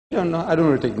I don't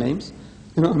want to take names.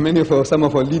 Some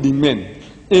of our leading men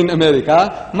in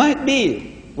America might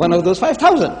be one of those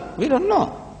 5,000. We don't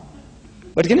know.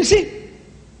 But can you see?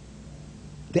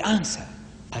 The answer.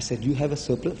 I said, you have a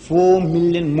surplus. 4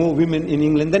 million more women in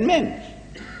England than men.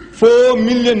 4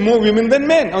 million more women than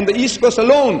men on the East Coast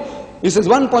alone. He says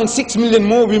 1.6 million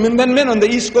more women than men on the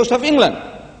East Coast of England.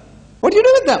 What do you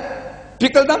do with them?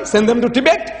 Pickle them, send them to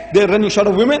Tibet. They're running short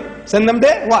of women. Send them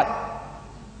there. What?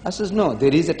 I says, no,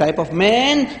 there is a type of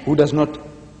man who does not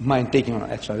mind taking on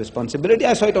extra responsibility.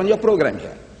 I saw it on your program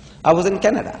here. I was in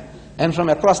Canada, and from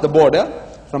across the border,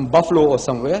 from Buffalo or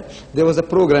somewhere, there was a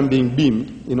program being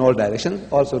beamed in all directions,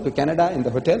 also to Canada in the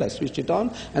hotel. I switched it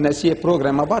on, and I see a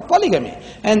program about polygamy.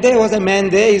 And there was a man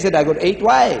there, he said, I got 8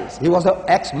 wives. He was an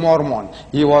ex-Mormon.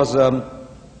 He was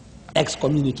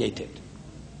excommunicated.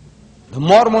 The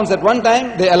Mormons at one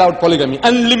time, they allowed polygamy,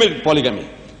 unlimited polygamy.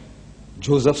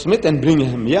 Joseph Smith and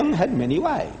Brigham Young had many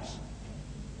wives.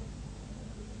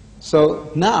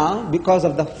 So now, because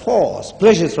of the force,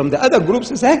 pressures from the other groups,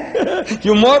 he said,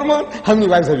 you Mormon, how many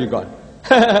wives have you got?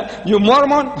 You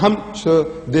Mormon, so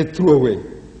they threw away.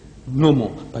 No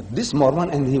more. But this Mormon,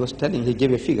 and he was telling, he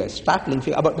gave a figure, a startling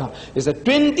figure, about now, he said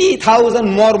 20,000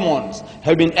 Mormons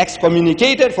have been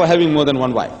excommunicated for having more than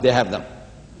one wife. They have them.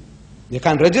 They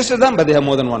can't register them, but they have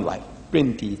more than one wife.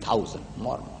 20,000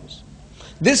 Mormons.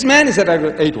 This man, he said, I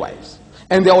got 8 wives.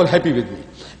 And they're all happy with me.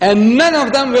 And none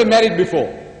of them were married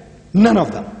before. None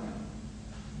of them.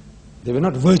 They were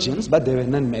not virgins, but they were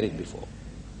none married before.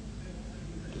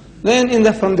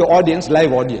 Then from the audience,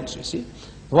 live audience, you see,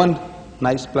 one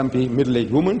nice, plumpy,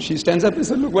 middle-aged woman, she stands up and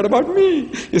says, look, what about me?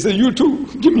 He said, you too,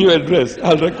 give me your address,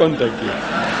 I'll contact you.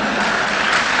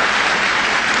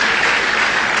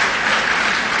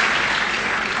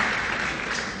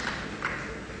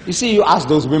 You see, you ask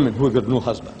those women who have got no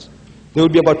husbands. There will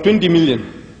be about 20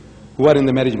 million who are in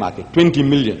the marriage market, 20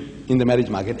 million in the marriage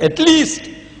market, at least,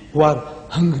 who are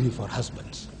hungry for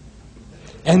husbands.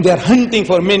 And they're hunting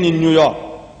for men in New York.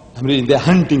 I'm reading, they're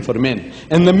hunting for men.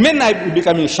 And the men are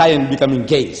becoming shy and becoming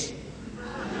gays.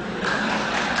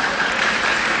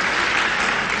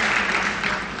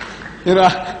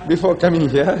 Before coming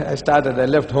here, I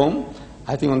left home,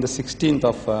 I think on the 16th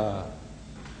of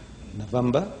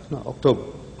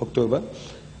October,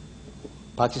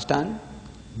 Pakistan,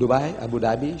 Dubai, Abu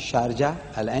Dhabi, Sharjah,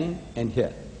 Al Ain, and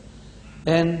here.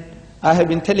 And I have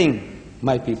been telling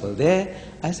my people there,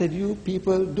 I said, you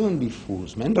people don't be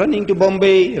fools, man. Running to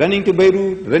Bombay, running to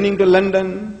Beirut, running to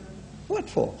London. What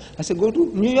for? I said, go to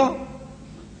New York.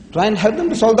 Try and help them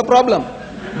to solve the problem.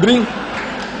 Bring,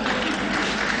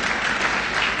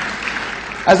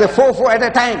 I said, 4 at a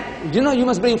time. You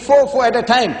must bring 4 at a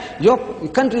time. Your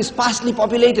country is sparsely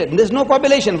populated. There's no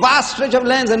population, vast stretch of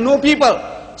lands and no people.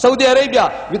 Saudi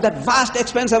Arabia, with that vast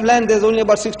expanse of land, there's only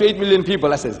about 6 to 8 million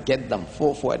people. I says, get them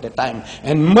 4 at a time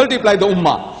and multiply the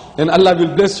ummah. And Allah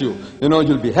will bless you.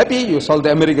 You'll be happy, you solve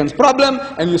the Americans' problem,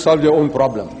 and you solve your own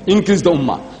problem. Increase the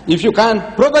ummah. If you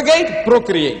can't propagate,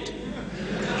 procreate.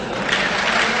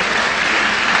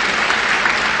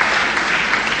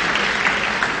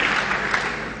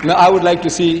 Now, I would like to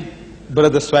see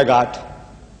Brother Swaggart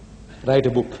write a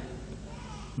book.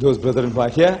 Those brethren who are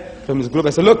here from his group,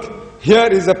 I said, look, here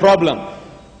is a problem.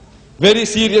 Very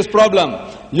serious problem.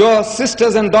 Your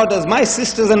sisters and daughters, my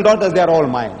sisters and daughters, they are all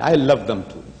mine. I love them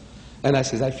too. And I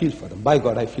says, I feel for them. By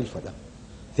God, I feel for them.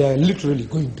 They are literally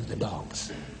going to the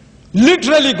dogs.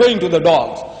 Literally going to the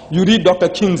dogs. You read Dr.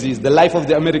 Kinsey's The Life of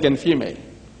the American Female.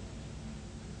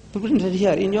 Put it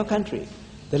here in your country.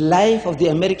 The Life of the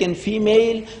American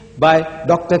Female by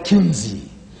Dr. Kinsey.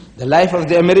 The life of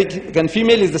the American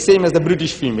female is the same as the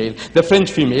British female, the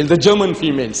French female, the German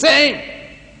female, same.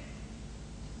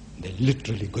 They're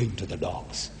literally going to the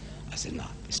dogs. I said, no,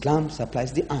 Islam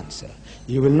supplies the answer.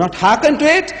 You will not hearken to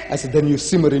it? I said, then you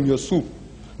simmer in your soup.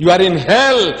 You are in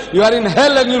hell. You are in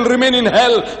hell and you'll remain in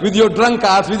hell with your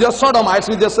drunkards, with your sodomites,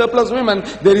 with your surplus women.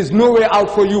 There is no way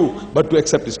out for you but to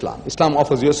accept Islam. Islam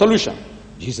offers you a solution.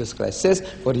 Jesus Christ says,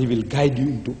 for he will guide you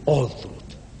into all truth.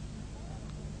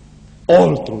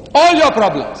 All truth. All your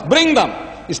problems. Bring them.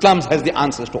 Islam has the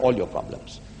answers to all your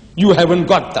problems. You haven't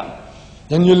got them.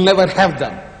 And you'll never have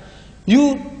them.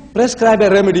 You prescribe a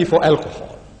remedy for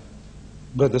alcohol.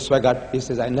 Brother Swaggart, he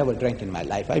says, I never drank in my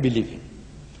life. I believe him.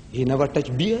 He never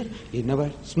touched beer. He never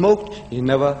smoked. He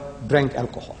never drank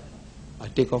alcohol. I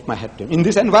take off my hat to him. In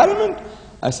this environment,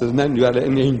 I says, man, you are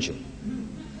an angel.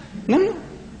 No.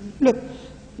 Look.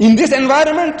 In this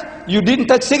environment, you didn't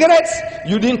touch cigarettes,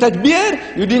 you didn't touch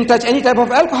beer, you didn't touch any type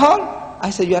of alcohol. I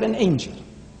said, you are an angel.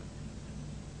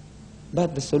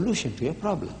 But the solution to your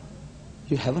problem,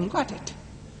 you haven't got it.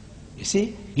 You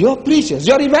see, you're preachers,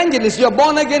 you're evangelists, you're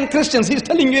born-again Christians. He's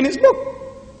telling you in his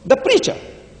book. The preacher.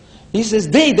 He says,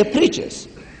 they, the preachers.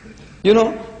 You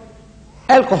know,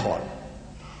 alcohol.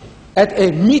 At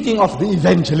a meeting of the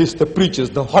evangelists, the preachers,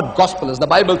 the hot gospelers, the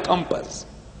Bible thumpers,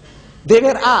 they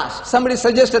were asked, somebody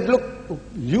suggested, look,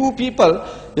 you people,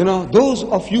 you know, those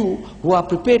of you who are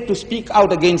prepared to speak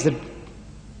out against the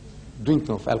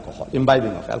drinking of alcohol,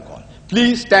 imbibing of alcohol,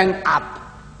 please stand up.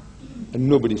 And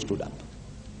nobody stood up.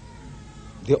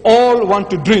 They all want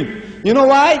to drink. You know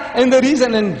why? And the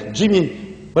reason,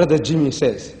 and Brother Jimmy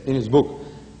says in his book,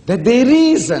 that they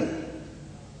reason.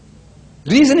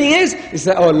 Reasoning is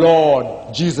that, oh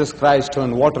Lord, Jesus Christ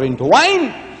turned water into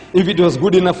wine. If it was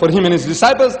good enough for him and his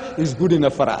disciples, it's good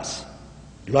enough for us.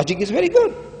 Logic is very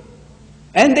good.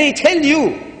 And they tell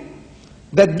you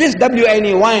that this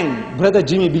wine wine, Brother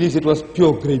Jimmy believes it was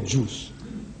pure grape juice.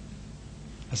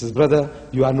 I says, brother,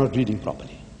 you are not reading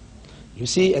properly. You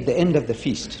see, at the end of the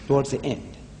feast, towards the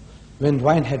end, when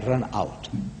wine had run out,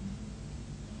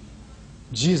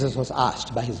 Jesus was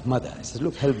asked by his mother, he says,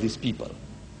 look, help these people.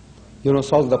 You know,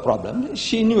 solve the problem.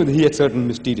 She knew that he had certain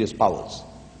mysterious powers.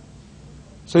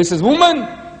 So he says, woman,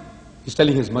 he's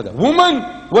telling his mother, woman,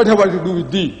 what have I to do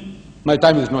with thee? My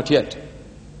time is not yet.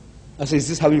 I say, is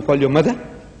this how you call your mother?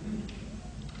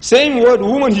 Same word,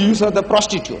 woman, he uses the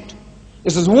prostitute. He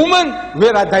says, woman,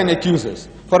 where are thine accusers?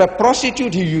 For a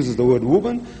prostitute, he uses the word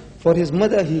woman. For his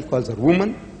mother, he calls her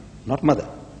woman, not mother.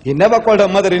 He never called her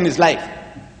mother in his life.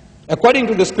 According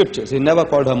to the scriptures, he never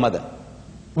called her mother.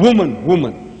 Woman,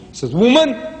 woman. He says,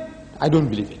 woman, I don't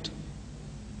believe it.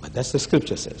 But that's the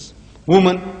scripture says.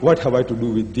 Woman, what have I to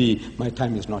do with thee? My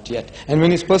time is not yet. And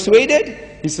when he's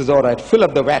persuaded, he says, all right, fill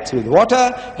up the vats with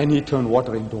water, and he turned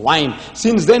water into wine.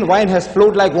 Since then, wine has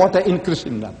flowed like water in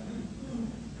Christendom.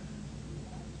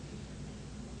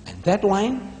 And that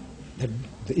wine,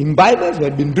 the imbibers who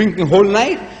had been drinking whole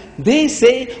night, they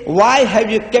say, why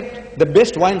have you kept the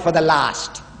best wine for the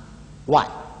last? Why?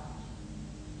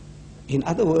 In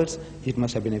other words, it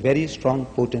must have been a very strong,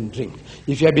 potent drink.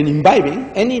 If you have been imbibing,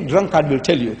 any drunkard will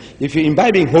tell you, if you're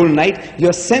imbibing whole night,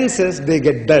 your senses, they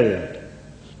get dulled.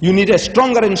 You need a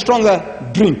stronger and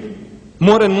stronger drink,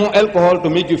 more and more alcohol to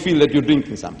make you feel that you're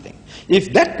drinking something.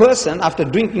 If that person, after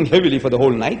drinking heavily for the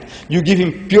whole night, you give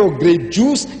him pure grape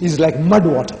juice, is like mud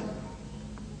water.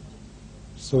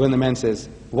 So when the man says,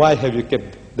 why have you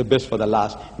kept the best for the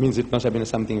last, means it must have been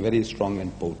something very strong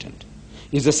and potent.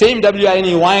 It's the same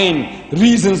wine,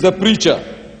 reasons the preacher.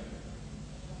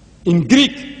 In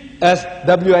Greek, as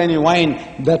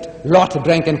wine that Lot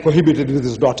drank and cohabited with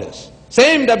his daughters.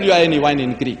 Same wine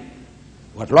in Greek.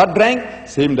 What Lot drank,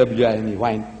 same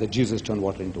wine that Jesus turned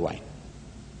water into wine.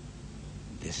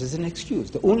 This is an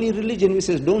excuse. The only religion which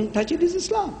says don't touch it is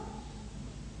Islam.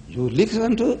 You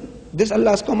listen to this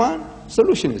Allah's command,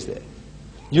 solution is there.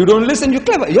 You don't listen, you're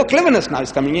clever. Your cleverness now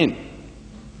is coming in.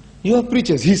 You are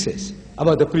preachers, he says,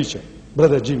 about the preacher,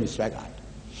 Brother Jimmy Swaggart.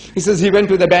 He says he went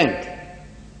to the bank.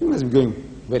 He must be going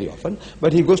very often,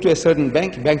 but he goes to a certain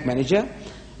bank manager,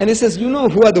 and he says, you know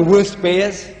who are the worst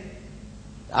payers?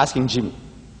 Asking Jimmy.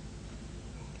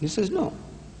 He says, no.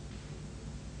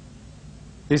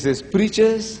 He says,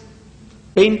 preachers,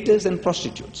 painters, and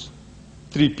prostitutes.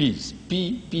 3 P's.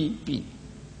 P, P, P.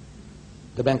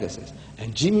 The banker says.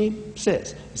 And Jimmy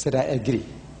says, he said, I agree.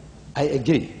 I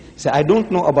agree. He said, I don't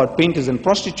know about painters and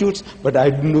prostitutes, but I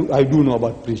do know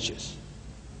about preachers.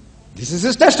 This is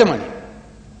his testimony.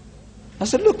 I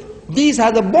said, look, these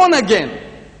are the born again.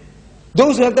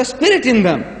 Those who have the Spirit in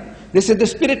them. They said the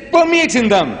Spirit permeates in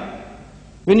them.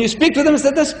 When you speak to them, he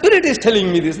said, the Spirit is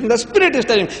telling me this, and the Spirit is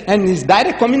telling me. And his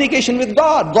direct communication with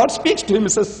God. God speaks to him, he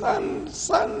says, son,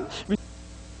 son.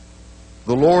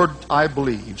 The Lord, I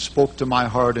believe, spoke to my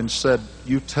heart and said,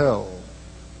 you tell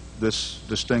this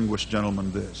distinguished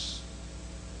gentleman this.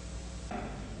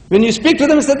 When you speak to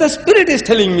them, he said, the Spirit is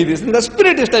telling me this, and the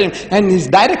Spirit is telling me. And his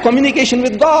direct communication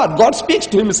with God. God speaks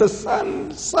to him, he says,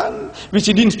 son, son. Which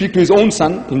he didn't speak to his own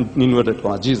son, in inverted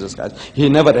commas, Jesus Christ. He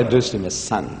never addressed him as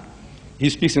son. He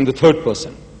speaks in the third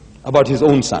person about his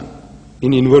own son,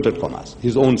 in inverted commas,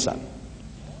 his own son.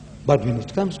 But when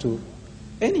it comes to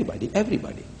anybody,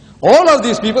 everybody, all of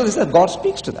these people, they said, God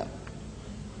speaks to them.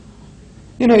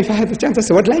 You know, if I had the chance, I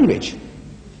say, what language?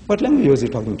 What language was he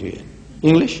talking to you?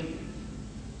 English?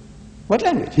 What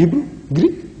language? Hebrew?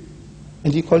 Greek?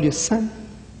 And he called you son.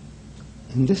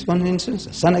 In this one instance,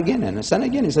 a son again and a son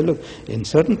again. He said, look, in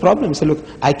certain problems, he said, look,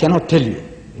 I cannot tell you.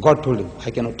 God told him,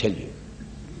 I cannot tell you.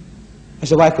 I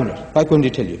said, why couldn't he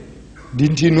tell you?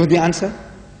 Didn't he know the answer?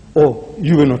 Oh,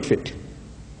 you were not fit.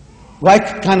 Why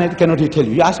cannot he tell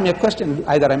you? You asked me a question,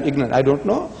 either I'm ignorant, I don't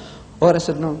know, or I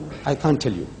said, no, I can't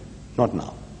tell you, not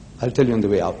now. I'll tell you on the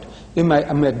way out. There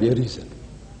might be a reason.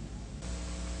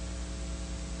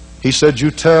 He said,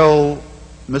 you tell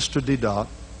Mr. Deedat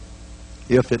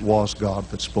if it was God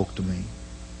that spoke to me.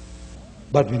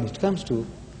 But when it comes to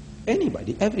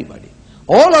anybody, everybody,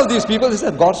 all of these people, they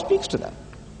said God speaks to them.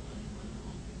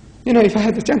 You know, if I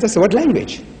had the chance, I say, what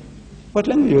language? What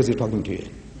language was he talking to you?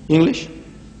 English?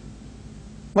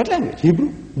 What language?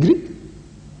 Hebrew? Greek?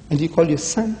 And he called you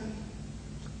son.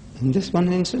 In this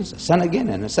one instance, son again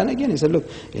and a son again. He said, look,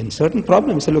 in certain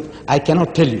problems, he said, look, I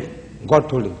cannot tell you. God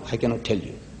told him, I cannot tell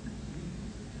you.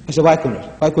 I said, why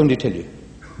couldn't he tell you?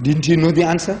 Didn't he know the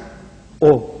answer?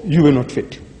 Oh, you were not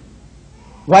fit.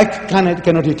 Why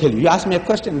cannot he tell you? You ask me a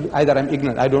question, either I'm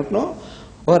ignorant, I don't know,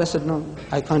 or I said, no,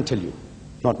 I can't tell you.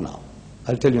 Not now.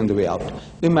 I'll tell you on the way out.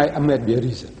 There might be a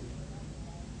reason.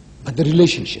 But the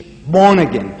relationship, born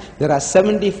again, there are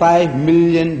 75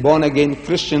 million born again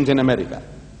Christians in America,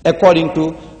 according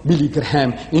to Billy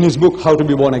Graham in his book, How to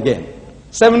Be Born Again.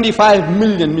 75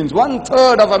 million means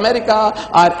 1/3 of America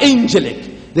are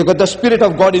angelic. They got the Spirit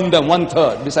of God in them,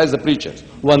 1/3, besides the preachers,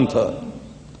 1/3.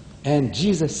 And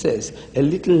Jesus says, a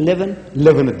little leaven,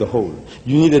 leaveneth the whole.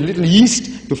 You need a little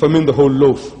yeast to ferment the whole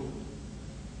loaf.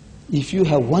 If you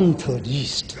have 1/3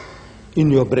 yeast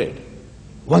in your bread,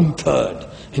 1/3,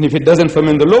 and if it doesn't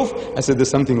ferment the loaf, I said there's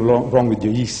something wrong with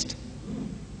your yeast.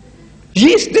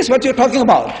 Yeast, this is what you're talking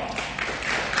about.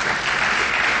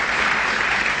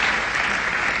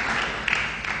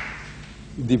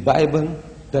 The Bible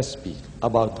does speak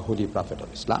about the Holy Prophet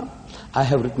of Islam. I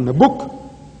have written a book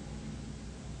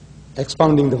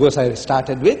expounding the verse I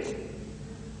started with.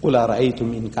 قُلْ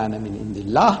أَرَأَيْتُمْ إِنْ كَانَ مِنْ عِنْدِ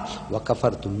اللَّهِ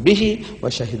وَكَفَرْتُمْ بِهِ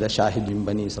وَشَهِدَ شَاهِدٌ مِنْ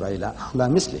بَنِي إِسْرَائِيلَ عَلَى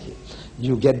مِثْلِهِ.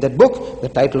 You get that book. The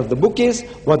title of the book is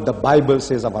What the Bible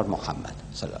Says About Muhammad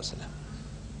sallallahu alaihi wasallam.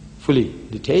 Fully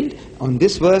detailed. On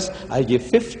this verse, I give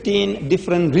 15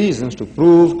 different reasons to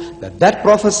prove that that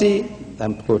prophecy,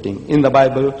 I'm quoting in the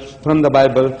Bible, from the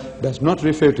Bible, does not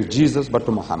refer to Jesus but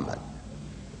to Muhammad.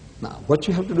 Now, what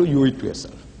you have to do, you owe it to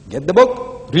yourself. Get the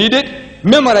book, read it,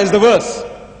 memorize the verse.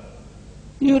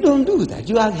 You don't do that.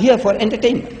 You are here for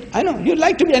entertainment. I know, you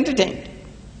like to be entertained.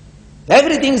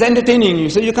 Everything is entertaining you,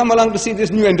 so you come along to see this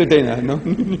new entertainer. No?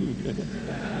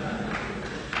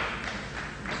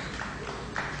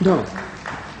 No.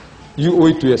 You owe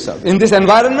it to yourself. In this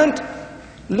environment,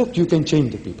 look, you can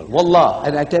change the people. Wallah,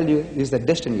 and I tell you, this is the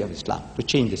destiny of Islam, to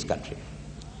change this country.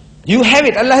 You have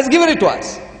it. Allah has given it to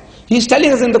us. He's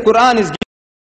telling us in the Quran,